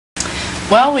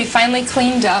Well, we finally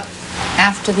cleaned up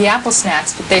after the apple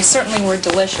snacks, but they certainly were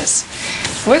delicious.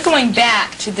 We're going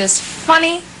back to this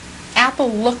funny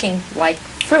apple-looking like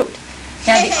fruit.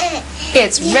 Now,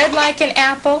 it's red like an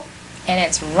apple, and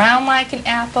it's round like an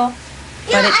apple,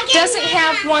 but it doesn't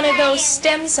have one of those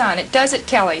stems on it, does it,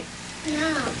 Kelly?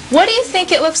 No. What do you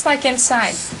think it looks like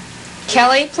inside?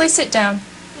 Kelly, please sit down.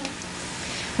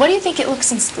 What do you think it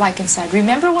looks like inside?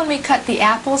 Remember when we cut the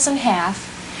apples in half,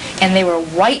 and they were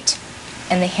white,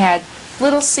 and they had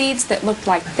little seeds that looked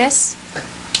like this?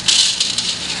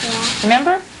 Yeah.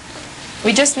 Remember?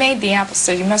 We just made the apples,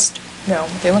 so you must know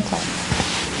what they look like.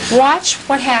 Watch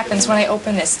what happens when I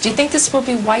open this. Do you think this will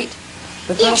be white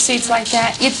with little seeds like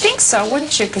that? You'd think so,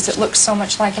 wouldn't you? Because it looks so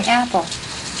much like an apple.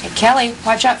 Hey, Kelly,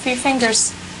 watch out for your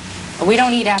fingers. We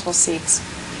don't eat apple seeds.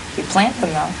 We plant them,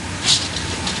 though.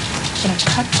 I'm going to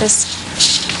cut this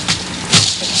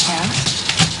in half.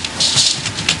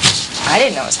 I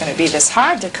didn't know it was going to be this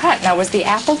hard to cut. Now, was the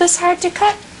apple this hard to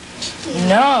cut?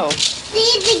 No.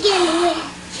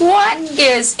 What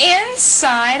is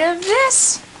inside of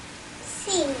this?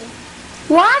 Seed.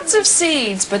 Lots of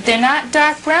seeds, but they're not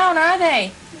dark brown, are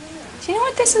they? Do you know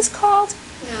what this is called?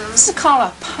 No. This is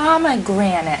called a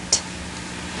pomegranate.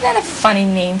 Isn't that a funny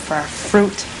name for a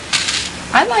fruit?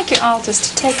 I'd like you all just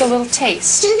to take a little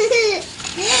taste.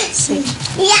 See?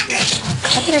 Yeah. I'll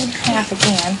cut it in half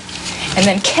again. And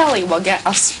then Kelly will get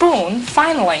a spoon,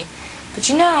 finally. But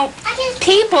you know,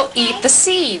 people eat the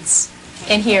seeds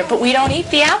in here, but we don't eat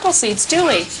the apple seeds, do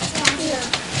we?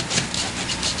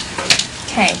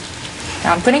 Okay.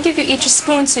 Now I'm going to give you each a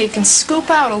spoon so you can scoop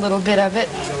out a little bit of it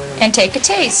and take a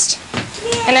taste.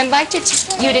 And I'd like you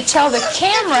to tell the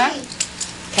camera,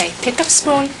 okay, pick up a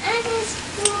spoon.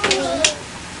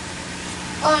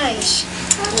 Orange.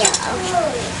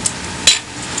 Yellow.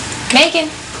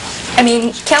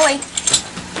 Kelly.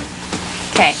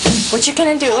 Okay, what you're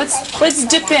going to do, let's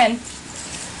dip in.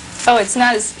 Oh, it's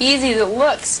not as easy as it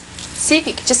looks. See if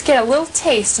you can just get a little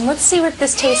taste, and let's see what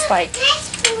this tastes like. That's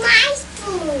my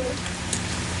spoon.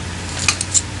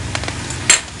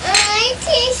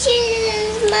 This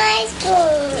is my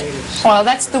spoon. Well,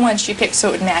 that's the one she picked so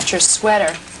it would match her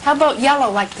sweater. How about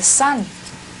yellow like the sun?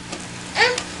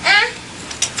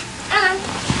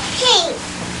 Pink.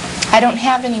 I don't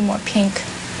have any more pink.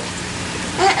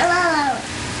 Yellow.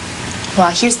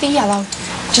 Well, here's the yellow,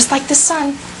 just like the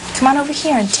sun. Come on over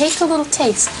here and take a little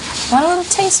taste. Want a little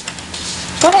taste?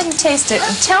 Go ahead and taste it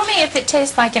and tell me if it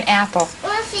tastes like an apple.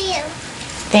 One for you.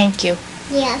 Thank you.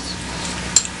 Yes.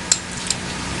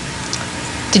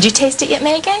 Did you taste it yet,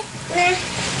 Megan? Nah.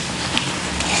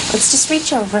 Let's just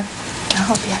reach over. I'll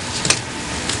help you.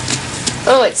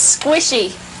 Oh, it's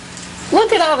squishy.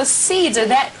 Look at all the seeds. Are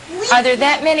there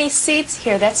that many seeds?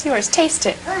 Here, that's yours. Taste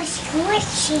it. Oh,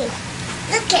 squishy.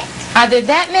 Look it. Are there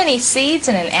that many seeds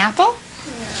in an apple?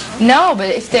 No, but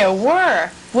if there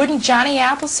were, wouldn't Johnny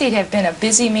Appleseed have been a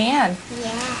busy man?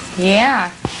 Yeah.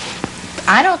 Yeah.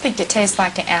 I don't think it tastes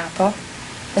like an apple.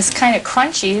 It's kind of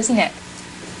crunchy, isn't it?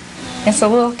 It's a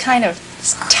little kind of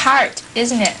tart,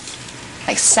 isn't it?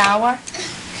 Like sour.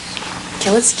 Okay,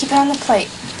 let's keep it on the plate.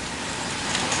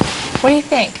 What do you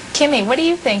think? Kimmy, what do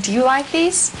you think? Do you like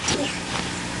these? Yeah.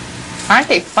 Aren't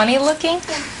they funny looking?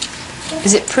 Yeah.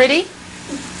 Is it pretty?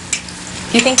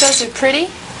 Do you think those are pretty?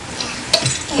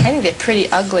 I think they're pretty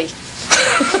ugly.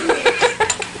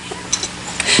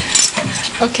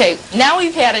 Okay, now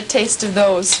we've had a taste of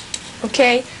those.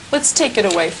 Okay, let's take it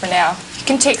away for now. You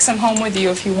can take some home with you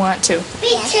if you want to.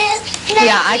 Me too.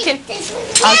 Yeah, I can.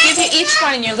 I'll give you each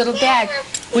one in your little bag.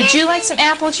 Would you like some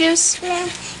apple juice?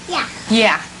 Yeah.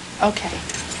 Yeah. Okay.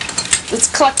 Let's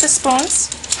collect the spoons.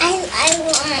 I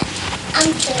want.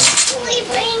 We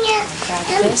bring it.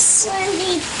 Grab this.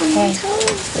 Okay.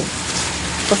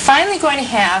 We're finally going to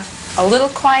have a little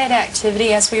quiet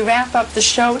activity as we wrap up the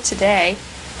show today.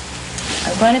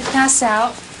 I'm going to pass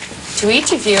out to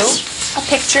each of you a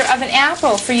picture of an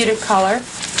apple for you to color.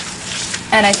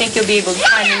 And I think you'll be able to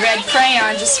find the red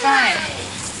crayon just fine.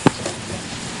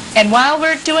 And while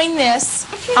we're doing this,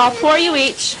 I'll pour you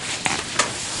each.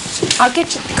 I'll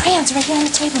get you the crayons right here on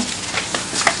the table.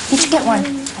 Each get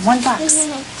one box.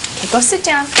 Okay, go sit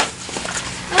down.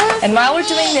 And while we're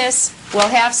doing this, we'll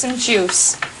have some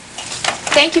juice.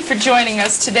 Thank you for joining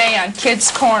us today on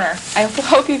Kids Corner. I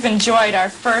hope you've enjoyed our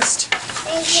first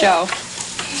show.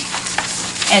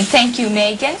 And thank you,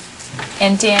 Megan,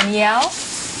 and Danielle,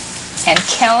 and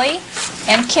Kelly,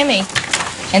 and Kimmy.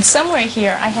 And somewhere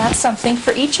here, I have something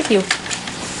for each of you,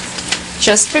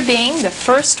 just for being the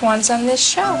first ones on this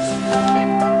show.